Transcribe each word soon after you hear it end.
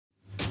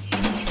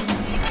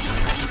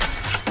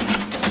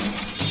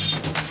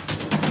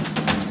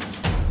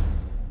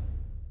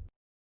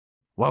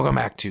Welcome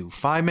back to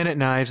 5-Minute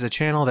Knives, the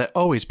channel that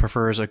always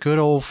prefers a good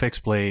old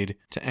fixed blade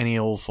to any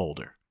old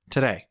folder.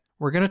 Today,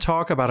 we're going to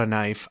talk about a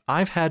knife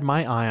I've had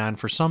my eye on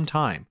for some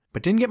time,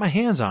 but didn't get my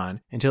hands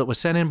on until it was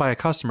sent in by a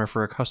customer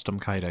for a custom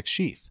Kydex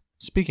sheath.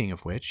 Speaking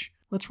of which,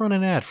 let's run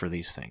an ad for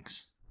these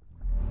things.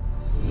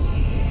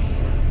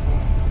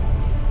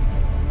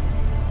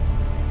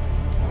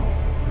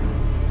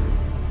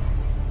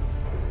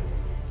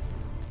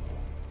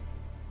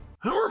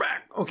 And we're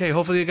back! Okay,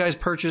 hopefully you guys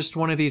purchased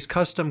one of these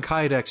custom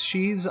Kydex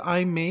sheaths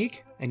I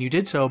make, and you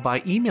did so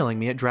by emailing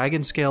me at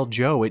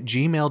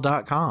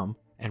dragonscalejoe@gmail.com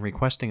and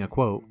requesting a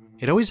quote.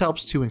 It always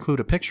helps to include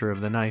a picture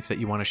of the knife that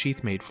you want a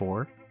sheath made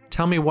for.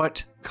 Tell me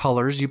what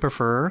colors you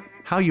prefer,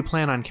 how you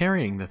plan on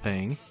carrying the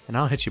thing, and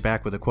I'll hit you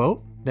back with a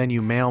quote. Then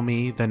you mail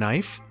me the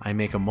knife, I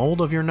make a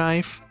mold of your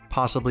knife,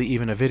 possibly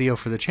even a video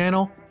for the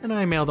channel, and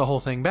I mail the whole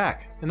thing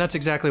back. And that's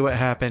exactly what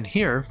happened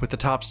here with the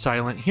top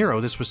silent hero.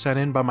 This was sent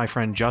in by my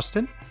friend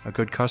Justin, a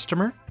good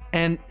customer.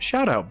 And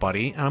shout out,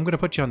 buddy, and I'm gonna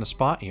put you on the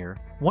spot here.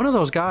 One of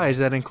those guys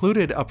that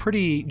included a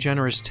pretty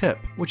generous tip,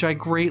 which I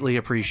greatly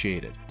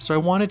appreciated. So I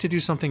wanted to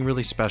do something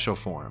really special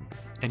for him.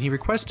 And he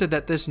requested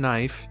that this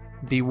knife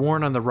be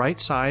worn on the right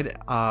side,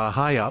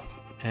 high up,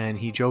 and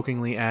he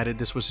jokingly added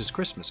this was his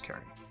Christmas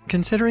carry.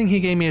 Considering he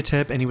gave me a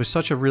tip and he was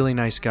such a really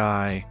nice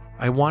guy,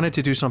 I wanted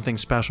to do something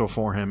special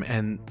for him,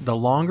 and the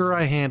longer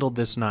I handled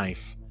this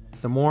knife,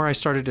 the more I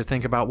started to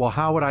think about, well,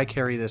 how would I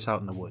carry this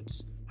out in the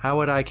woods? How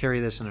would I carry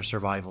this in a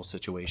survival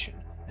situation?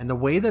 And the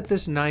way that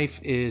this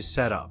knife is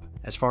set up,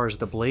 as far as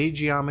the blade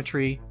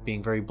geometry,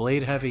 being very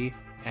blade heavy,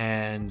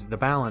 and the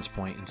balance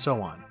point, and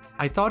so on,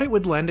 I thought it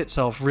would lend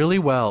itself really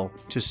well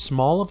to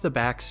small of the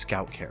back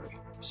scout carry.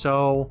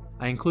 So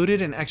I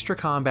included an extra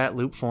combat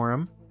loop for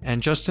him,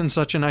 and Justin's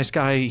such a nice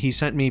guy, he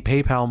sent me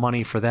PayPal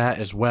money for that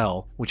as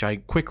well, which I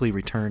quickly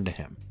returned to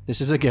him. This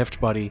is a gift,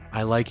 buddy.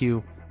 I like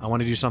you. I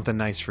want to do something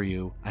nice for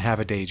you. I have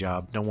a day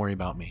job. Don't worry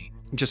about me.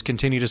 Just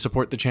continue to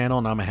support the channel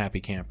and I'm a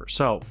happy camper.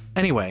 So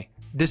anyway,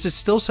 this is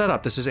still set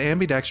up. This is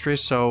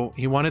ambidextrous, so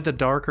he wanted the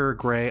darker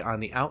gray on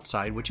the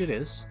outside, which it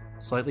is.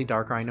 Slightly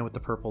darker. I know with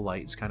the purple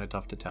light, it's kind of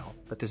tough to tell.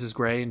 But this is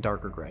gray and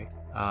darker gray.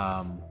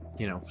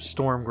 You know,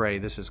 storm gray,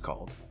 this is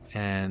called.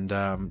 And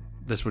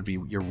this would be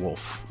your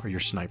wolf or your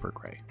sniper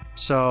gray.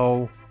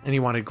 So, and he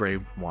wanted gray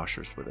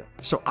washers with it.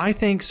 So I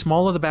think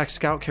small of the back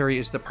scout carry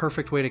is the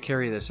perfect way to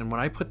carry this. And when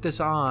I put this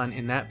on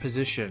in that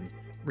position,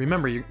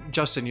 remember,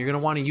 Justin, you're going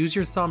to want to use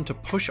your thumb to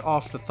push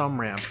off the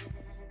thumb ramp,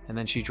 and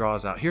then she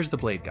draws out. Here's the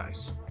blade,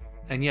 guys.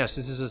 And yes,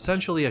 this is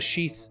essentially a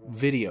sheath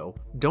video.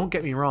 Don't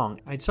get me wrong.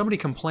 I had somebody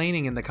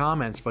complaining in the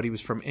comments, but he was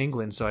from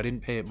England, so I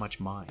didn't pay it much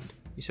mind.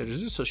 He said,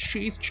 is this a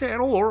sheath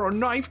channel or a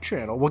knife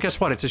channel? Well, guess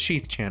what? It's a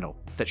sheath channel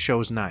that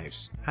shows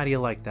knives. How do you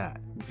like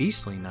that?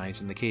 Beastly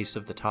knives in the case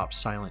of the top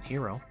silent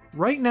hero.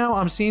 Right now,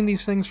 I'm seeing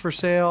these things for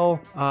sale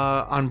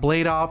on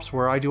BLADEOPS,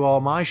 where I do all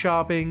my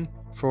shopping,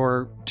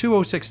 for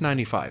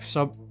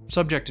 $206.95,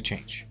 subject to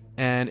change.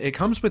 And it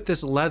comes with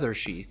this leather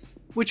sheath,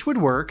 which would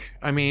work.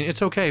 I mean,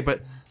 it's okay,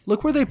 but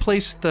look where they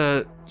placed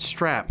the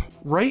strap,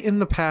 right in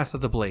the path of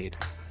the blade.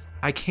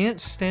 I can't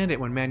stand it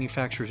when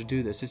manufacturers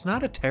do this. It's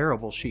not a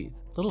terrible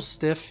sheath. A little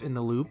stiff in the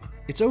loop.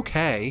 It's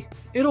okay.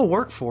 It'll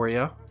work for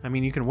you. I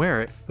mean, you can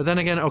wear it. But then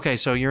again, okay,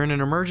 so you're in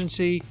an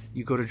emergency,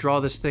 you go to draw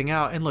this thing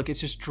out, and look,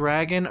 it's just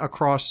dragging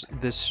across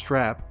this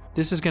strap.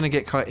 This is gonna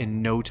get cut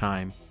in no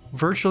time.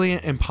 Virtually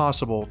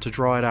impossible to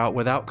draw it out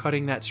without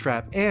cutting that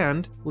strap,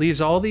 and leaves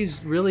all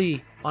these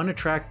really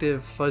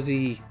unattractive,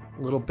 fuzzy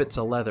little bits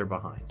of leather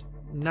behind.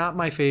 Not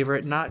my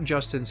favorite, not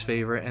Justin's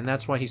favorite, and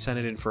that's why he sent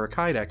it in for a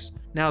Kydex.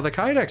 Now, the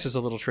Kydex is a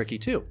little tricky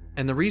too,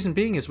 and the reason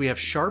being is we have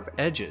sharp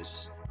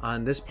edges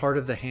on this part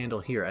of the handle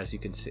here, as you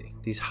can see.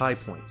 These high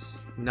points.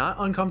 Not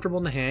uncomfortable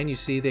in the hand. You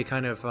see they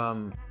kind of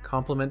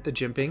complement the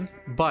jimping,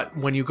 but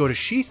when you go to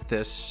sheath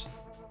this,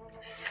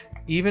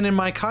 even in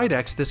my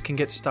Kydex, this can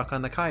get stuck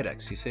on the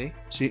Kydex, you see?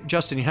 So,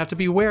 Justin, you have to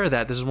be aware of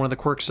that. This is one of the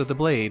quirks of the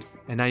blade,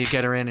 and now you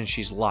get her in and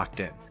she's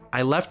locked in.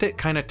 I left it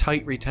kind of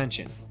tight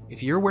retention.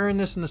 If you're wearing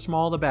this in the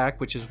small of the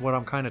back, which is what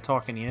I'm kind of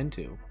talking you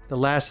into, the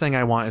last thing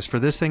I want is for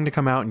this thing to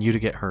come out and you to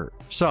get hurt.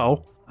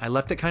 So I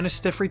left it kind of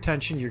stiff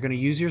retention. You're going to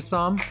use your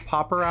thumb,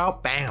 pop her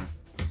out, bam,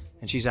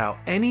 and she's out.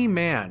 Any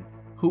man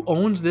who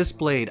owns this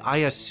blade, I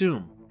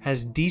assume,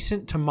 has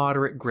decent to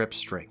moderate grip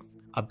strength.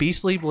 A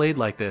beastly blade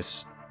like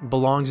this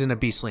belongs in a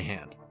beastly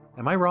hand.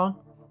 Am I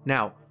wrong?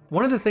 Now,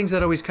 one of the things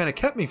that always kind of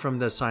kept me from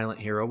the silent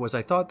hero was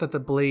I thought that the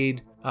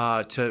blade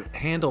to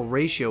handle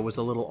ratio was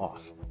a little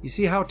off. You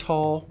see how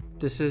tall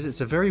this is? It's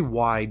a very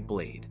wide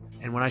blade.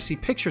 And when I see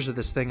pictures of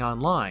this thing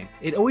online,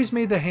 it always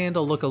made the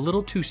handle look a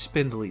little too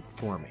spindly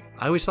for me.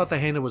 I always thought the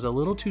handle was a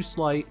little too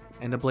slight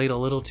and the blade a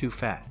little too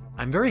fat.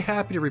 I'm very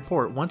happy to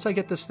report once I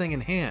get this thing in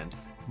hand,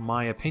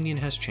 my opinion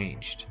has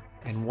changed.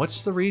 And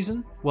what's the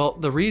reason? Well,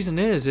 the reason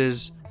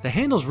is the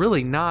handle's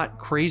really not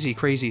crazy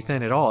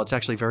thin at all. It's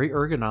actually very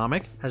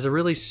ergonomic, has a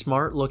really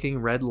smart looking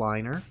red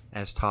liner,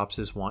 as Tops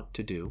is wont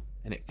to do,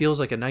 and it feels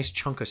like a nice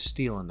chunk of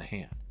steel in the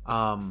hand.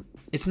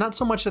 It's not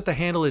so much that the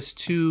handle is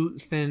too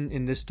thin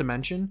in this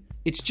dimension,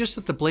 it's just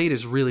that the blade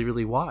is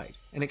really wide.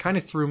 and it kind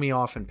of threw me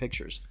off in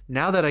pictures.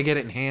 Now that I get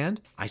it in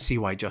hand, I see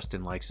why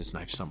Justin likes this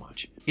knife so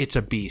much. It's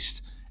a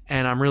beast,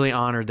 and I'm really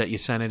honored that you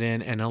sent it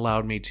in and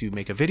allowed me to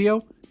make a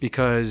video,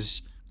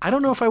 because I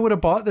don't know if I would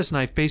have bought this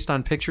knife based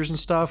on pictures and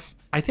stuff.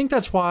 I think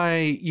that's why,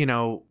 you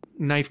know,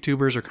 knife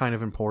tubers are kind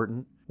of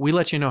important. We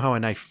let you know how a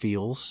knife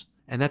feels,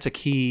 and that's a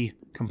key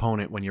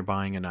component when you're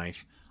buying a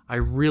knife. I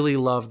really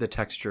love the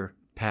texture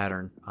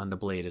pattern on the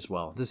blade as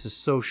well. This is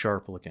so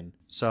sharp looking.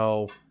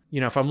 So,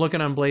 you know, if I'm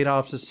looking on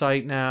BLADEOPS'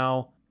 site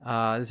now,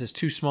 this is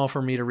too small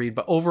for me to read,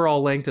 but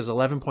overall length is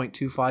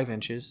 11.25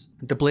 inches.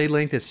 The blade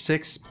length is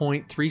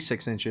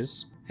 6.36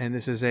 inches, and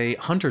this is a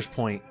hunter's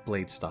point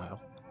blade style,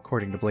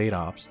 according to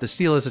BLADEOPS. The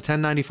steel is a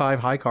 1095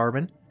 high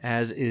carbon,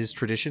 as is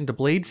tradition. The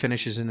blade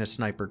finishes in a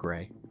sniper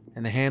gray,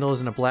 and the handle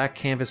is in a black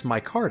canvas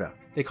micarta.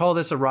 They call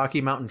this a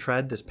Rocky Mountain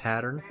tread, this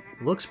pattern.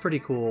 Looks pretty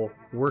cool,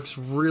 works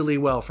really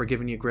well for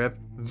giving you grip,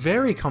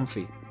 very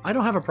comfy. I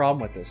don't have a problem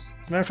with this.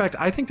 As a matter of fact,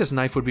 I think this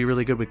knife would be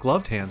really good with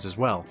gloved hands as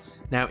well.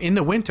 Now, in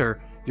the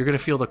winter, you're gonna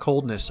feel the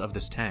coldness of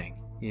this tang,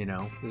 you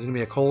know? This is gonna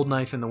be a cold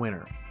knife in the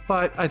winter,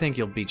 but I think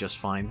you'll be just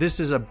fine.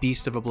 This is a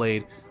beast of a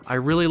blade. I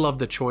really love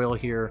the choil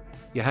here.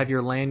 You have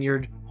your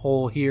lanyard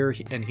hole here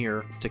and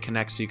here to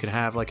connect, so you can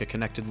have like a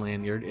connected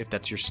lanyard if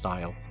that's your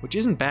style, which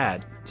isn't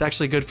bad. It's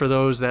actually good for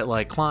those that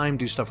like climb,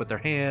 do stuff with their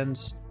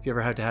hands. If you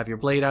ever have to have your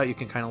blade out, you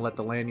can kind of let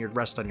the lanyard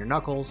rest on your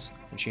knuckles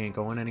and she ain't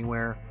going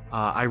anywhere.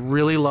 I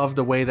really love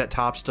the way that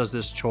Tops does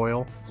this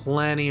choil.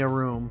 Plenty of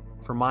room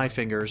for my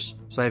fingers.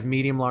 So I have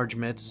medium large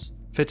mitts,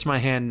 fits my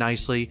hand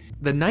nicely.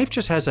 The knife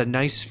just has a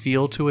nice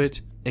feel to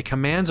it. It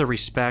commands a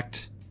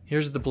respect.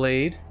 Here's the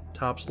blade.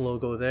 Tops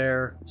logo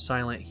there,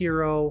 Silent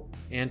Hero,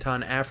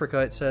 Anton Africa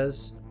it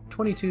says,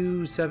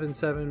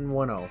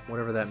 227710,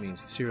 whatever that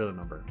means, the serial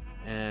number.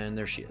 And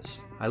there she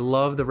is. I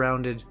love the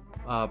rounded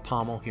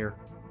pommel here.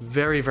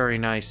 Very, very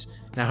nice.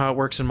 Now how it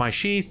works in my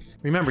sheath,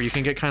 remember you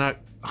can get kind of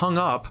hung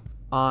up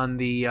on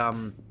the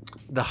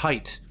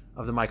height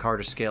of the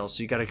micarta scale,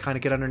 so you got to kind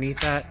of get underneath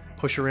that,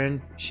 push her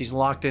in. She's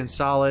locked in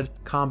solid,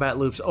 combat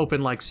loops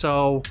open like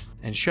so,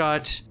 and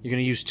shut. You're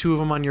gonna use 2 of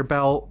them on your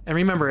belt. And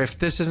remember, if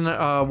this isn't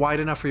wide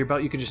enough for your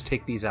belt, you can just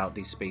take these out,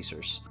 these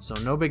spacers. So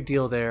no big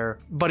deal there.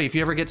 Buddy, if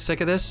you ever get sick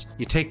of this,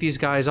 you take these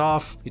guys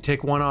off, you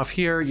take one off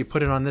here, you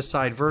put it on this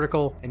side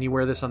vertical, and you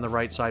wear this on the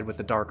right side with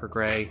the darker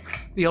gray.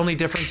 The only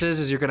difference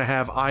is you're gonna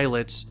have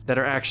eyelets that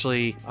are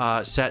actually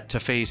set to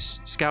face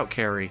scout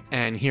carry,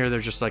 and here they're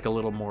just like a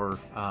little more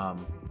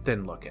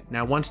thin looking.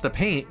 Now, once the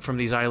paint from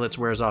these eyelets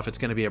wears off, it's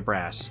going to be a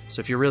brass. So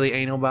if you're really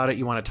anal about it,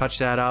 you want to touch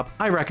that up,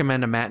 I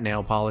recommend a matte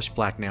nail polish.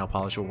 Black nail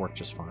polish will work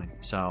just fine.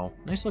 So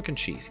nice looking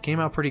sheath. Came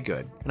out pretty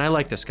good. And I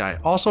like this guy.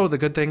 Also, the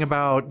good thing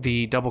about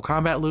the double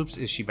combat loops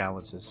is she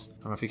balances. I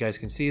don't know if you guys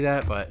can see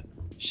that, but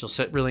she'll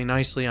sit really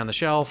nicely on the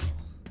shelf.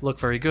 Look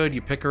very good.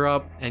 You pick her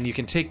up and you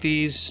can take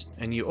these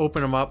and you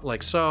open them up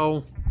like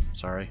so.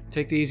 Sorry.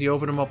 Take these, you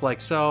open them up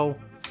like so.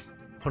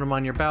 Put them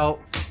on your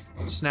belt.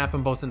 Snap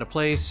them both into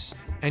place.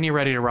 And you're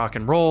ready to rock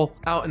and roll.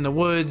 Out in the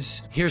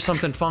woods, hear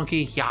something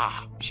funky,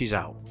 yeah, she's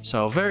out.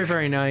 So very,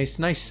 very nice.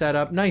 Nice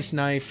setup, nice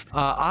knife.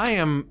 I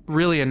am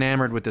really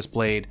enamored with this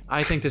blade.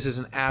 I think this is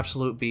an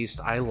absolute beast.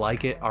 I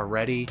like it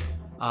already.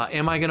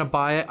 Am I gonna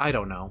buy it? I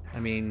don't know. I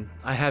mean,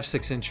 I have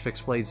 6-inch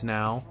fixed blades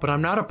now, but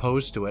I'm not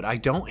opposed to it. I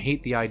don't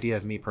hate the idea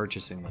of me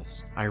purchasing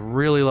this. I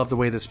really love the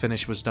way this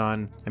finish was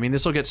done. I mean,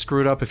 this will get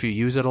screwed up if you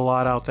use it a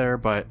lot out there,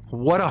 but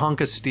what a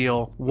hunk of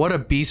steel. What a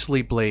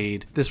beastly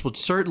blade. This would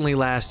certainly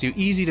last you.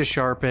 Easy to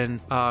sharpen.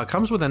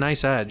 Comes with a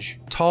nice edge.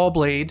 Tall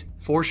blade,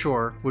 for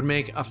sure. Would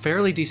make a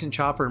fairly decent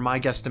chopper in my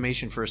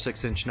guesstimation for a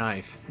 6-inch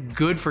knife.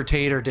 Good for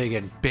tater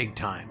digging, big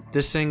time.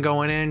 This thing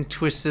going in,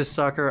 twist this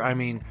sucker. I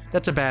mean,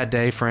 that's a bad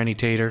day for any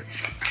tater.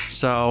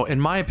 So in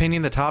my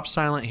opinion, the top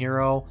Silent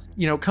Hero,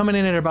 you know, coming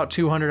in at about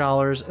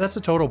 $200, that's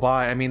a total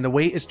buy. I mean, the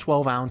weight is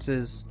 12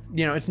 ounces.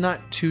 You know, it's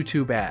not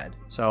too bad.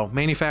 So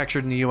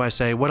manufactured in the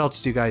USA. What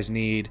else do you guys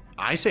need?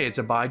 I say it's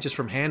a buy just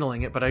from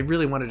handling it, but I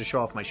really wanted to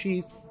show off my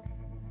sheath.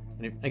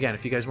 And again,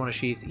 if you guys want a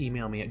sheath,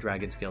 email me at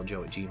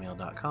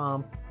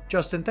dragonscalejoe@gmail.com.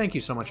 Justin, thank you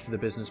so much for the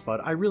business,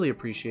 bud. I really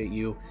appreciate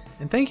you.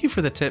 And thank you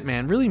for the tip,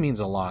 man. Really means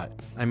a lot.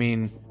 I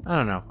mean, I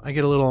don't know. I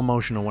get a little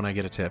emotional when I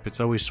get a tip. It's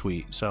always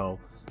sweet. So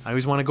I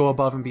always want to go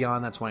above and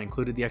beyond. That's why I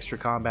included the extra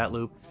combat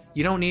loop.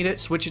 You don't need it.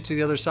 Switch it to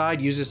the other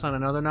side. Use this on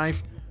another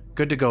knife.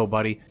 Good to go,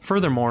 buddy.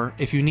 Furthermore,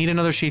 if you need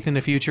another sheath in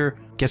the future,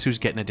 guess who's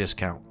getting a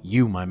discount?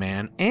 You, my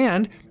man.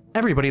 And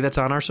everybody that's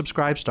on our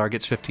Subscribestar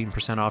gets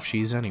 15% off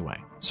sheaths anyway.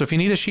 So if you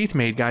need a sheath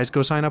made, guys,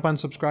 go sign up on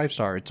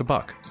Subscribestar. It's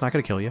 $1. It's not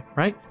gonna kill you,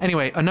 right?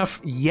 Anyway, enough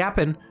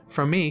yapping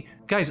from me.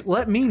 Guys,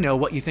 let me know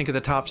what you think of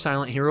the top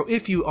Silent Hero.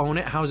 If you own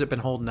it, how's it been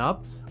holding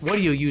up? What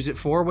do you use it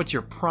for? What's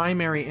your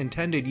primary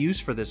intended use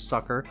for this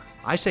sucker?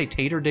 I say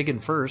tater digging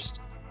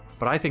first,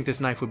 but I think this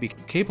knife would be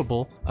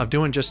capable of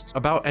doing just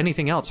about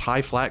anything else.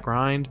 High flat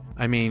grind.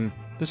 I mean,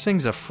 this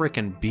thing's a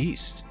freaking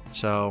beast.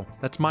 So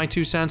that's my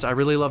 2 cents. I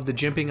really love the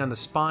jimping on the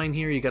spine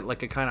here. You got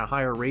like a kind of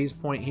higher raise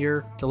point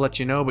here to let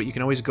you know, but you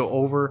can always go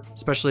over,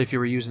 especially if you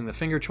were using the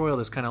finger choil.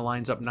 This kind of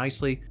lines up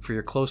nicely for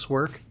your close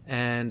work.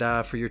 And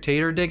for your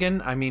tater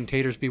digging, I mean,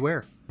 taters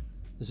beware.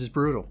 This is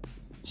brutal.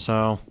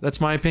 So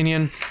that's my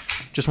opinion.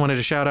 Just wanted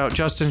to shout out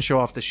Justin, show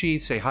off the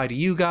sheath, say hi to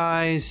you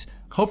guys.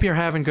 Hope you're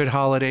having good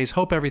holidays.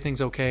 Hope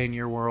everything's okay in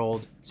your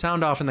world.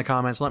 Sound off in the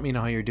comments. Let me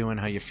know how you're doing,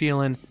 how you're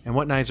feeling, and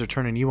what knives are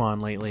turning you on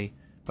lately.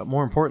 But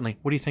more importantly,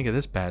 what do you think of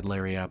this bad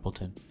Larry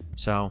Appleton?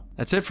 So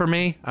that's it for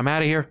me. I'm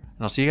out of here,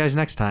 and I'll see you guys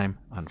next time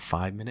on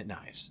 5 Minute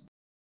Knives.